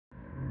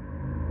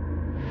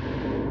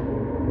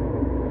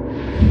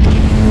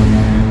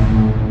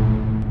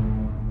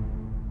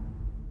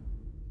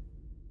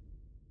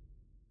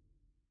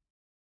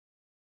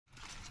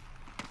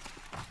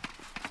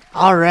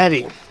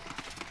Alrighty.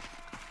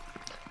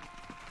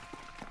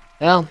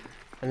 Well,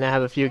 I now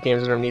have a few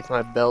games underneath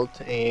my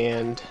belt,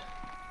 and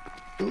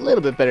a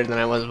little bit better than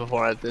I was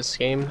before at this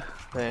game.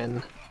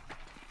 And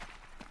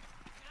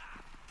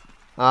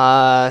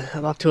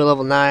I'm up to a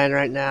level 9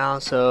 right now,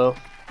 so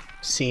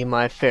see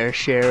my fair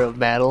share of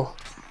battle.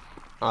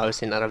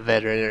 Obviously not a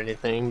veteran or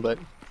anything, but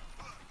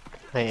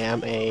I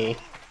am a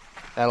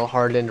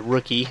battle-hardened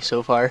rookie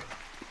so far.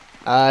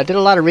 I did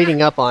a lot of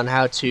reading up on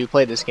how to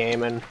play this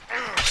game, and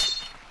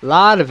a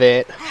lot of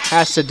it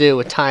has to do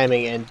with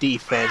timing and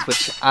defense,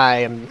 which I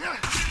am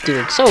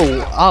doing so...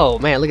 Oh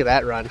man, look at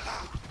that run.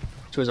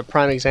 Which was a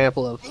prime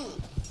example of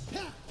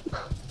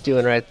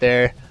doing right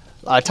there.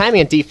 Timing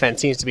and defense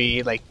seems to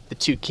be like the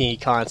two key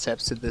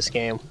concepts to this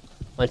game.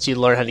 Once you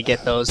learn how to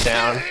get those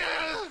down,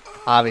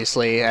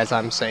 obviously, as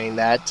I'm saying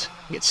that,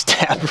 you get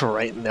stabbed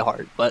right in the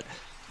heart. But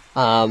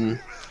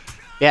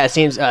yeah, it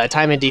seems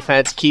time and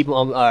defense key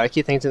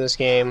things in this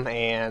game,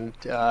 and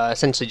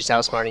essentially just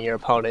outsmarting your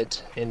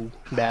opponent in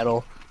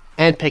battle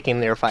and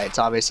picking their fights.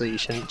 Obviously, you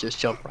shouldn't just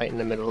jump right in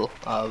the middle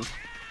of,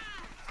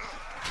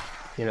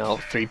 you know,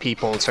 3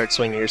 people and start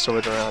swinging your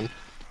sword around.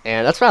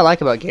 And that's what I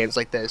like about games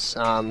like this.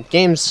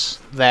 Games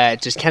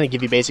that just kind of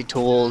give you basic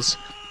tools,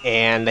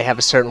 and they have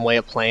a certain way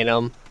of playing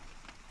them,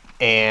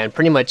 and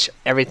pretty much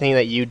everything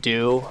that you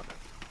do,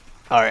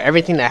 or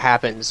everything that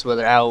happens,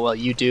 whether how well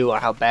you do or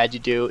how bad you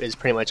do, is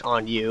pretty much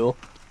on you.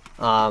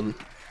 I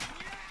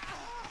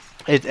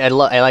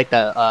like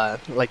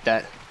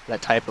that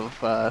type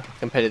of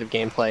competitive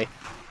gameplay.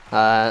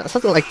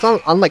 Something like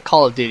unlike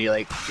Call of Duty,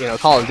 like, you know,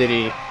 Call of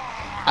Duty.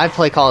 I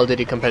played Call of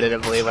Duty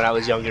competitively when I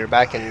was younger,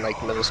 back in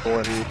like middle school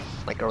and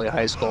like early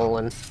high school,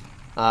 and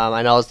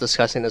I know I was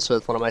discussing this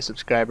with one of my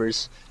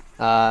subscribers.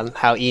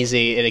 How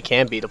easy it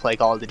can be to play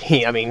Call of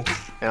Duty. I mean,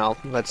 you know,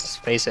 let's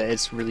face it,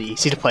 it's really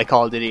easy to play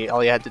Call of Duty.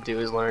 All you have to do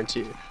is learn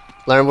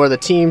where the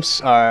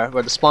teams are,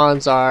 where the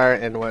spawns are,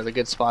 and where the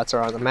good spots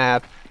are on the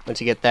map.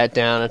 Once you get that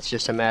down, it's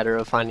just a matter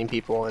of finding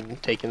people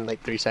and taking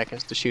like 3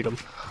 seconds to shoot them.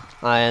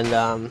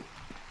 And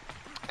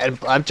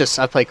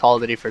I've played Call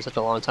of Duty for such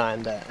a long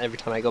time that every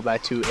time I go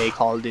back to a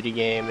Call of Duty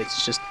game,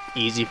 it's just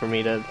easy for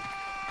me to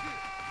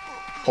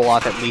pull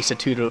off at least a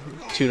 2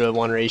 to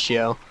 1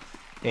 ratio,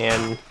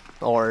 and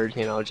or,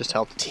 you know, just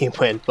help the team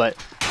win. But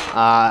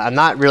I'm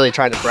not really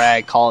trying to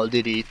brag Call of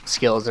Duty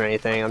skills or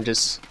anything. I'm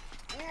just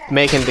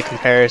making the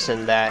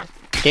comparison that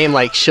a game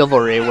like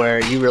Chivalry,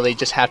 where you really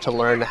just have to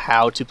learn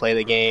how to play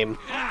the game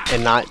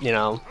and not, you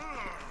know,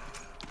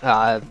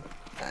 I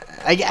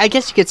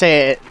guess you could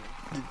say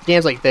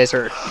games like this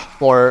are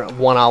more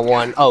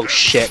one-on-one. Oh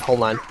shit,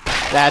 hold on.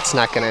 That's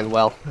not gonna end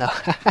well.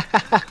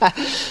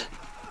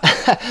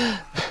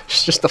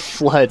 It's just a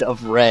flood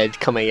of red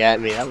coming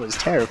at me. That was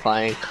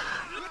terrifying.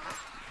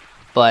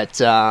 But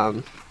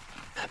yeah,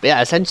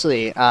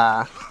 essentially,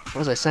 what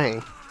was I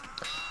saying?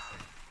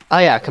 Oh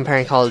yeah,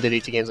 comparing Call of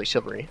Duty to games like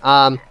Chivalry.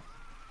 Call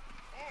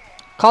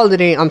of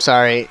Duty, I'm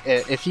sorry,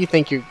 if you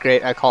think you're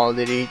great at Call of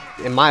Duty,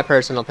 in my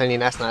personal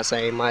opinion, that's not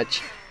saying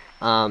much.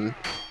 I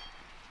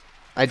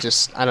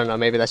don't know,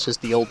 maybe that's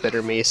just the old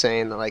bitter me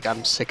saying that, like,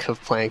 I'm sick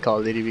of playing Call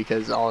of Duty,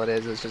 because all it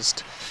is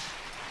just,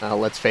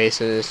 let's face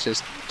it, it's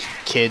just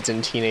kids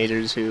and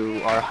teenagers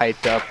who are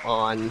hyped up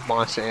on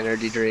Monster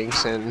Energy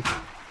drinks and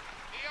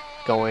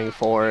going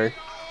for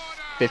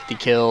 50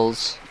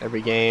 kills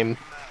every game.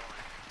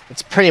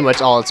 It's pretty much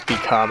all it's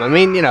become. I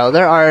mean, you know,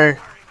 there are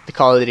the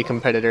Call of Duty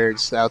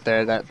competitors out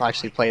there that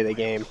actually play the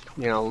game,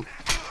 you know,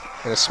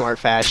 in a smart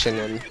fashion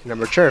and in a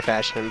mature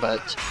fashion,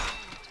 but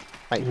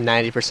like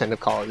 90% of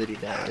Call of Duty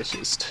now is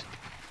just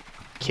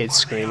kids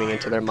screaming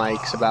into their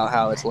mics about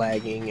how it's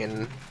lagging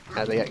and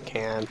how they got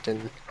camped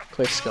and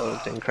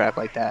quickscoped and crap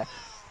like that.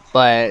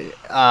 But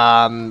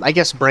I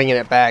guess bringing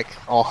it back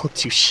all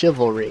to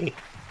Chivalry.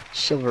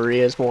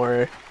 Chivalry is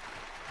more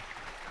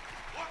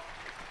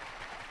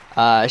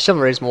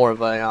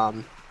of a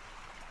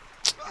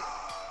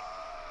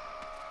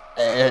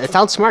it's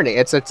outsmarting.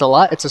 It's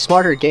a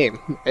smarter game.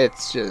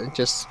 It's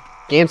just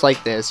games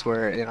like this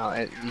where, you know,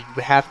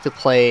 you have to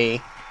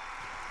play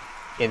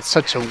in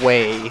such a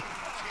way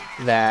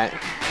that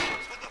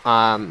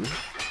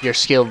your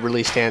skill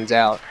really stands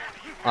out.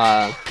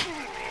 And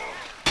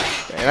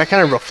that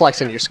kind of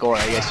reflects in your score,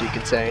 I guess you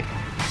could say,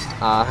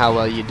 how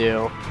well you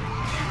do.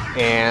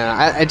 And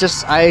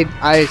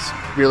I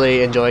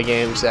really enjoy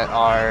games that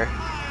are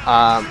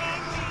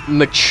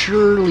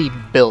maturely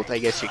built, I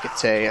guess you could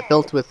say,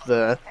 built with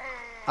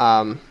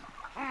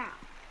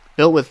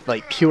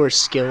like pure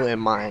skill in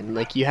mind.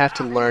 Like, you have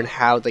to learn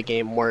how the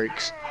game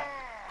works,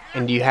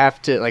 and you have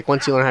to, like,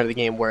 once you learn how the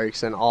game works,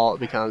 then all it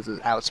becomes is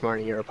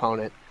outsmarting your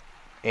opponent.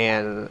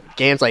 And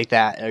games like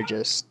that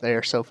they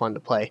are so fun to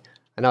play.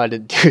 I know I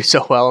didn't do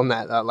so well in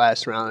that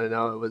last round. I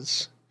know it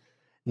was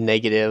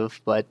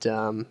negative, but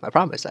I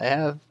promise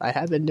I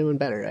have been doing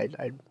better.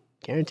 I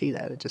guarantee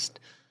that. I just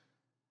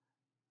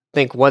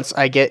think once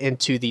I get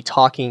into the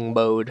talking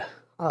mode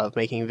of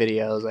making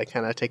videos, I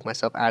kind of take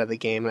myself out of the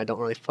game, and I don't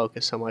really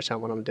focus so much on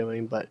what I'm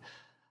doing. But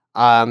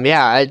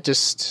yeah,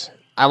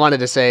 I wanted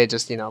to say,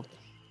 just, you know,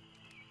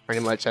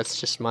 pretty much that's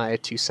just my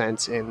 2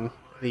 cents in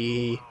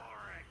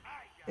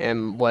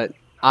what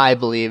I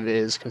believe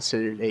is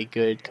considered a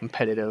good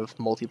competitive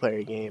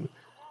multiplayer game.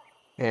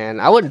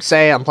 And I wouldn't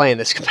say I'm playing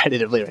this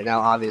competitively right now,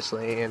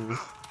 obviously, and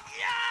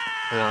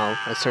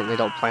I certainly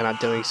don't plan on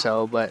doing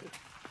so, but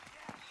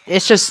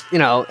it's just,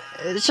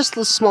 it's just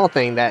the small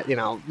thing that,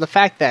 the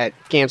fact that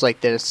games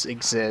like this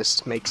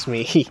exist makes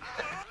me,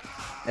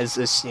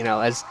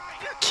 as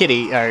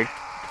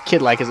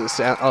kid-like as it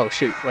sounds. Oh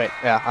shoot, wait,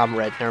 yeah, I'm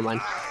red, never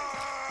mind.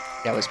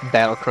 Yeah, it was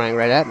battle crying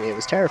right at me, it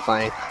was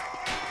terrifying.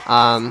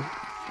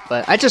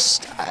 But I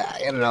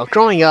don't know,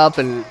 growing up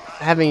and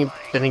having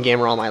been a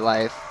gamer all my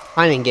life,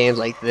 finding games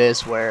like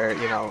this where,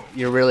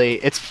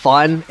 it's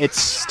fun.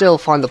 It's still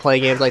fun to play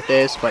games like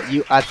this, but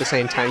at the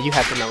same time, you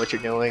have to know what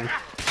you're doing.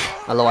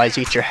 Otherwise,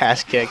 you get your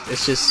ass kicked.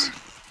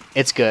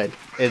 It's good.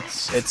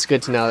 It's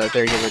good to know that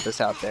there are games like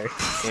this out there.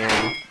 And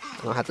I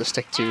don't have to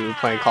stick to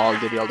playing Call of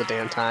Duty all the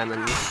damn time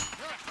and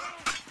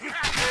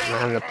not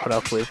having to put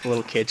up with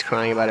little kids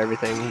crying about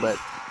everything. But,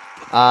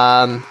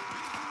 and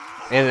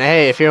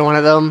hey, if you're one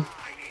of them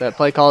that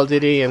play Call of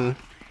Duty and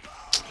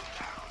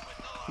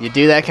you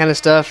do that kind of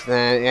stuff,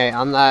 then hey,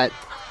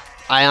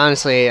 I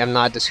honestly am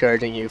not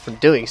discouraging you from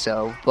doing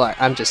so, but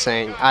I'm just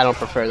saying I don't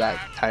prefer that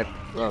type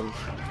of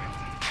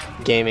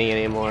gaming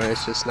anymore.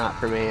 It's just not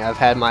for me. I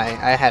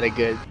had a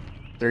good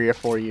 3 or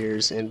 4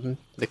 years in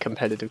the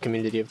competitive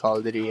community of Call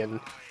of Duty, and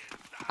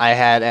I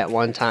had at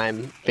one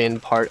time been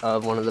part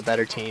of one of the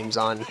better teams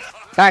on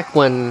back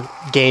when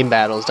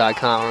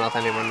GameBattles.com. I don't know if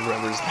anyone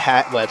remembers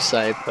that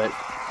website, but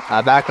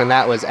back when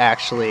that was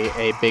actually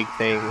a big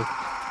thing.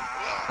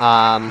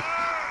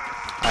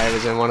 I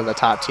was in one of the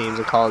top teams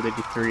in Call of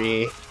Duty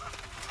 3,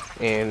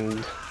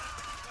 and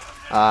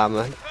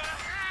I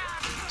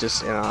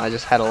just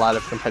had a lot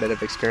of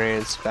competitive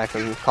experience back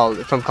when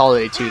from Call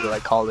of Duty 2 to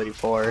like Call of Duty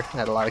 4. I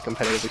had a lot of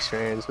competitive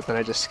experience, but then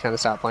I just kind of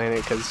stopped playing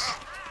it because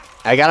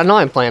I got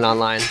annoying playing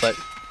online. But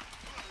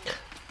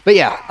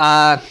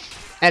yeah.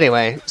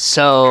 Anyway,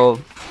 so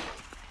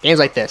games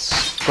like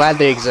this, glad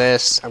they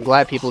exist. I'm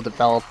glad people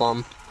develop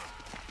them,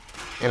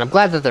 and I'm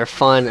glad that they're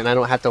fun, and I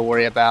don't have to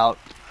worry about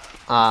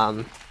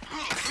I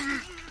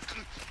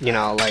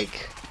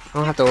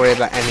don't have to worry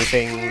about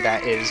anything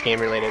that is game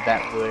related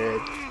that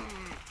would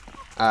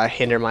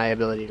hinder my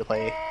ability to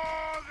play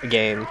a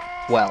game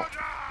well,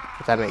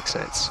 if that makes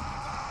sense.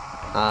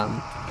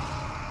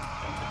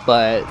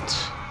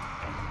 But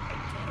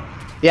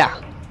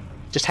yeah,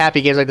 just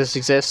happy games like this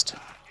exist,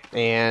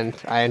 and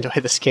I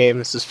enjoy this game.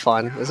 This is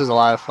fun. This is a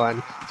lot of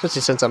fun,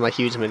 especially since I'm a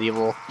huge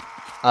medieval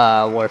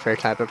warfare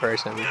type of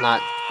person.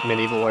 Not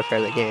medieval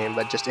warfare the game,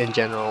 but just in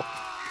general.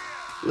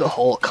 The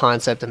whole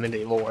concept of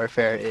medieval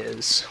warfare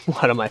is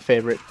one of my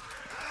favorite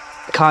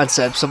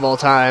concepts of all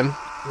time,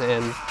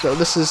 and so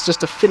this is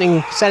just a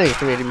fitting setting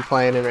for me to be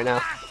playing in right now.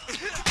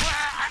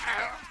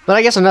 But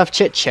I guess enough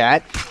chit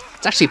chat.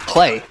 Let's actually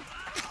play.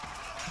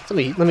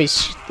 Let me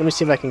see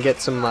if I can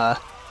get some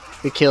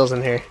good kills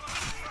in here.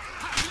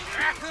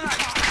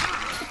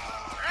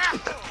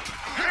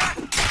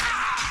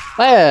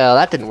 Well,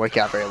 that didn't work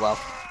out very well.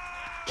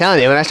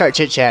 Telling you, when I start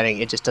chit-chatting,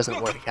 it just doesn't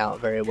work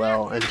out very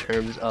well in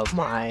terms of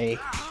my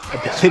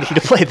ability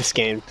to play this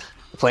game,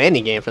 to play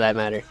any game for that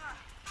matter.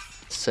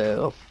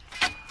 So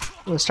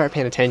I'm gonna start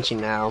paying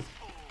attention now.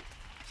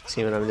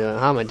 See what I'm doing.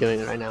 How am I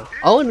doing right now?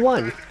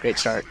 0-1. Great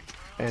start.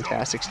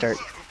 Fantastic start.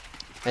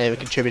 I haven't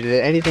contributed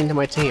anything to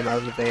my team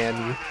other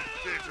than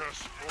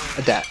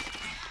a death.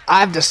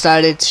 I've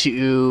decided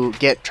to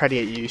try to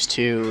get used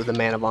to the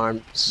Man of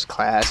Arms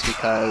class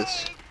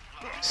because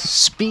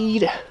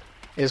speed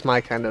is my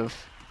kind of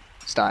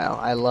style.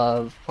 I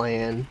love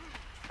playing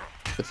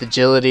with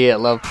agility. I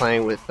love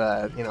playing with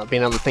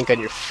being able to think on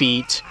your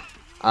feet,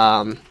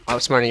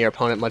 outsmarting your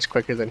opponent much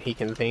quicker than he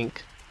can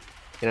think.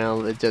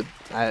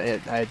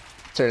 I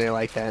certainly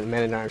like that. And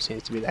Man at Arms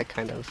seems to be that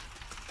kind of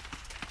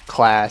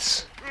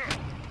class.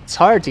 It's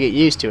hard to get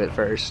used to at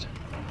first.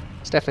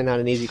 It's definitely not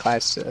an easy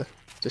class to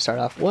start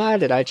off. Why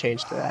did I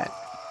change to that?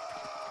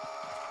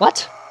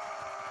 What?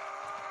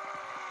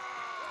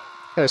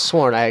 I could have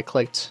sworn I had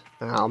clicked.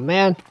 Oh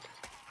man.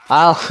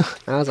 I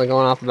was like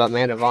going off about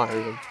Man of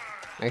Arms.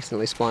 I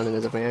accidentally spawned in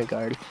as a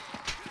Vanguard.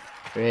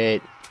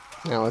 Great.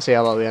 Now let's see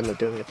how well we end up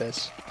doing with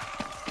this.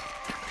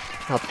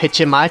 I'll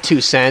pitch in my 2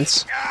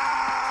 cents.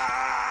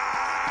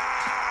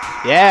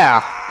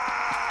 Yeah!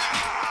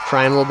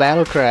 Primal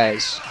battle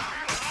cries.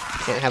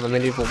 Can't have a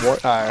medieval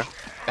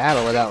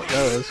battle without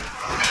those.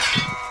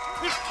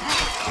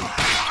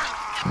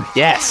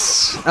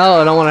 Yes! Oh,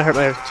 I don't want to hurt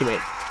my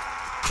teammate.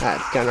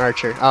 Got an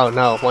archer. Oh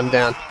no, one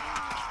down.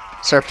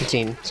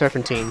 Serpentine.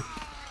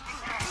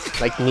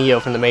 Like Neo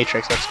from the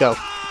Matrix. Let's go.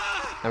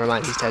 Never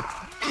mind, he's dead.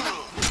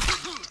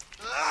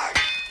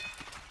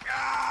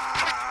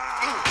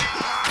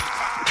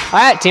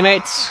 Alright,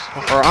 teammates.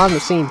 We're on the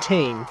same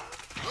team.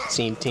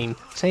 Same team.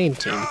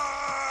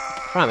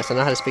 Promise, I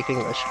know how to speak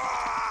English.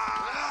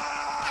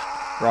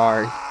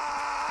 Rawr.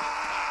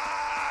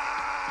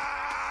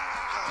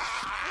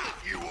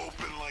 You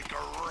open like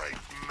a ripe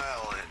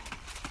melon.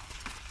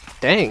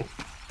 Dang.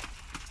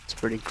 It's a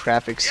pretty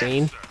graphic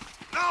scene.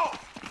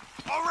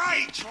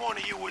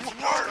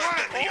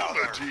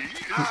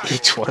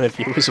 Each one of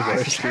you is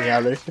worse than the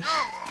other.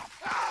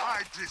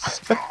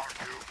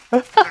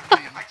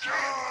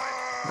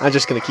 I'm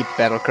just gonna keep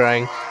battle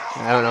crying.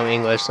 I don't know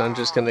English, so I'm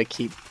just gonna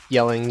keep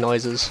yelling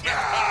noises.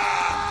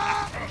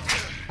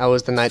 I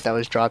was the knight that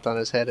was dropped on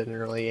his head at an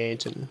early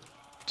age and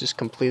just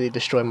completely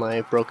destroyed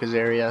my Broca's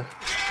area.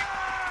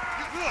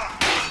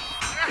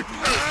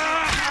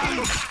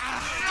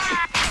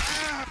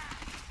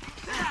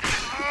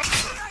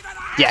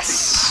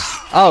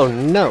 Yes! Oh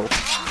no!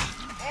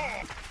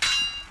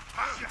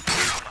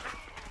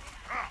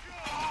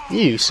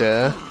 You,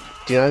 sir,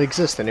 do not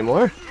exist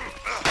anymore.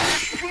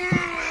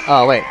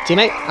 Oh wait,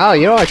 teammate? Oh,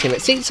 you're our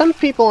teammate. See, some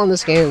people on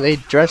this game, they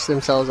dress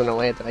themselves in a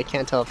way that I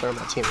can't tell if they're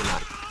my team or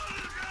not.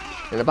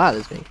 And it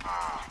bothers me.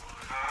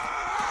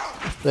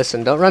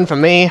 Listen, don't run from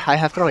me. I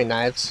have throwing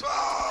knives.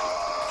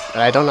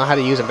 But I don't know how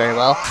to use them very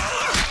well.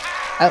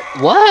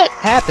 What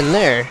happened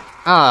there?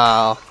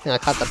 Oh, I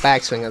caught the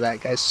backswing of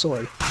that guy's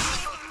sword.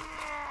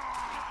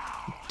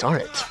 Darn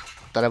it.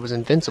 Thought I was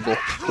invincible.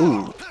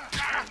 Ooh. You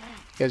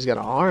guys got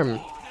an arm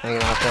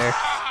hanging out there.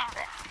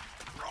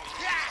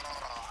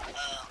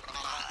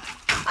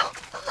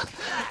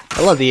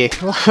 I love the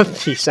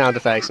sound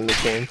effects in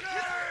this game.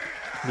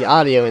 The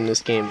audio in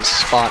this game is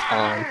spot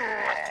on.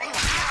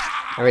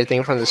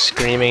 Everything from the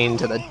screaming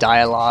to the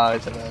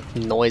dialogue to the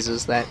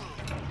noises that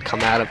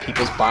come out of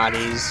people's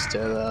bodies to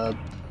the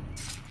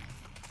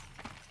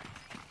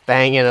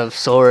banging of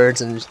swords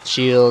and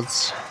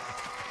shields.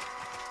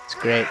 It's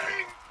great.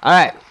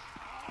 Alright.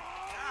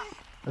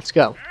 Let's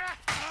go.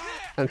 I'm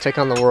gonna take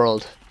on the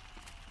world.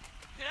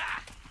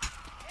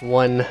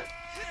 One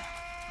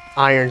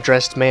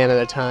iron-dressed man at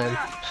a time.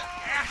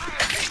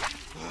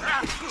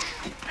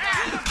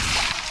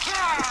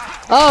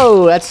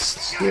 Oh,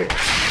 that's...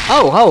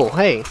 Oh,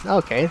 hey.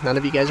 Okay, none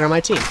of you guys are on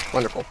my team.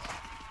 Wonderful.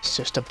 It's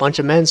just a bunch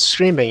of men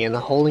screaming and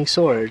holding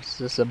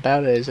swords. It's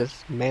about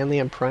as manly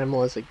and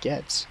primal as it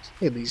gets.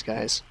 Look at these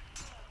guys.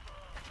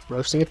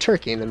 Roasting a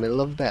turkey in the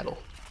middle of battle.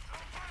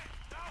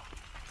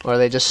 Or are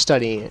they just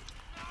studying it?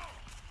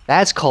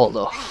 That's called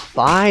a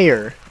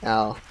fire.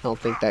 Oh, I don't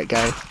think that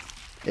guy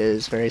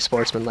is very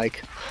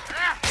sportsmanlike.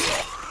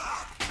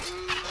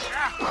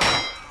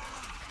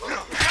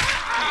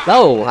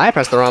 Oh, I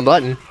pressed the wrong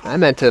button. I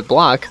meant to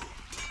block.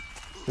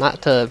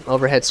 Not to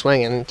overhead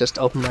swing and just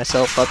open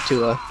myself up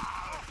to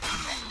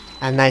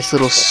a nice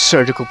little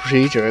surgical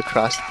procedure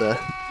across the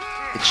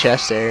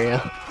chest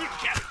area.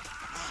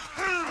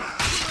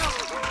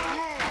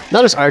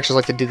 Notice archers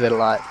like to do that a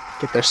lot.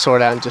 Get their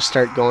sword out and just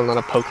start going on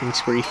a poking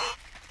spree.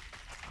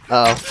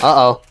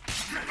 Uh-oh.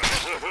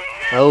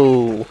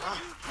 Oh.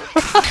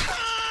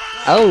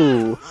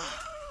 Oh.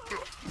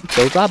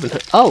 Go Robin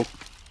Hood. Oh,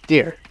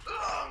 dear.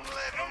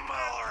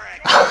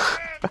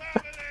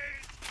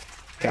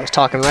 Guy was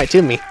talking right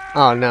to me.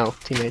 Oh no,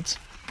 teammates.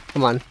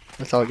 Come on,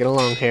 let's all get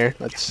along here.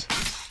 Let's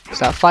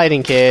stop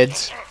fighting,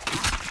 kids.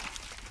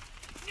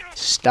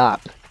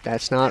 Stop.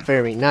 That's not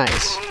very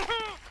nice.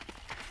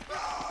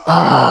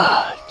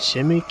 Ah,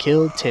 Jimmy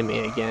killed Timmy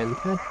again.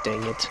 God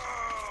dang it.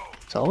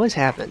 It always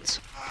happens.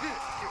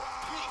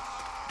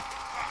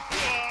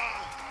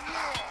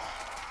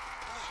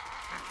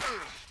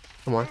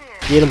 Come on,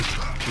 get him.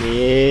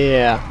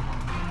 Yeah.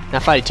 Now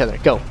fight each other.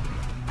 Go.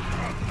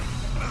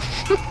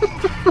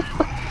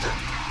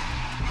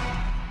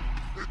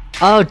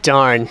 Oh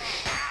darn.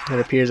 It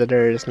appears that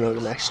there is no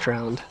next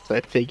round, so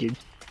I figured.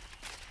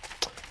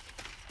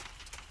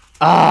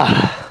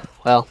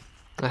 Well,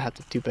 I have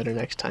to do better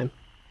next time.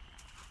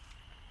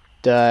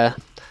 As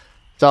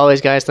always,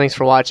 guys, thanks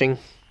for watching,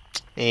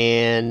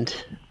 and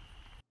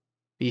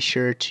be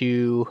sure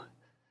to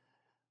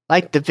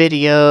like the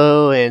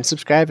video and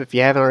subscribe if you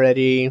haven't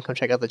already. Come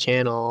check out the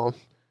channel.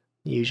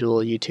 Usual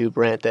YouTube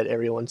rant that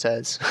everyone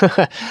says.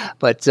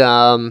 But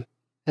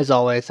as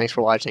always, thanks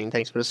for watching,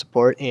 thanks for the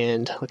support,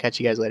 and I'll catch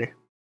you guys later.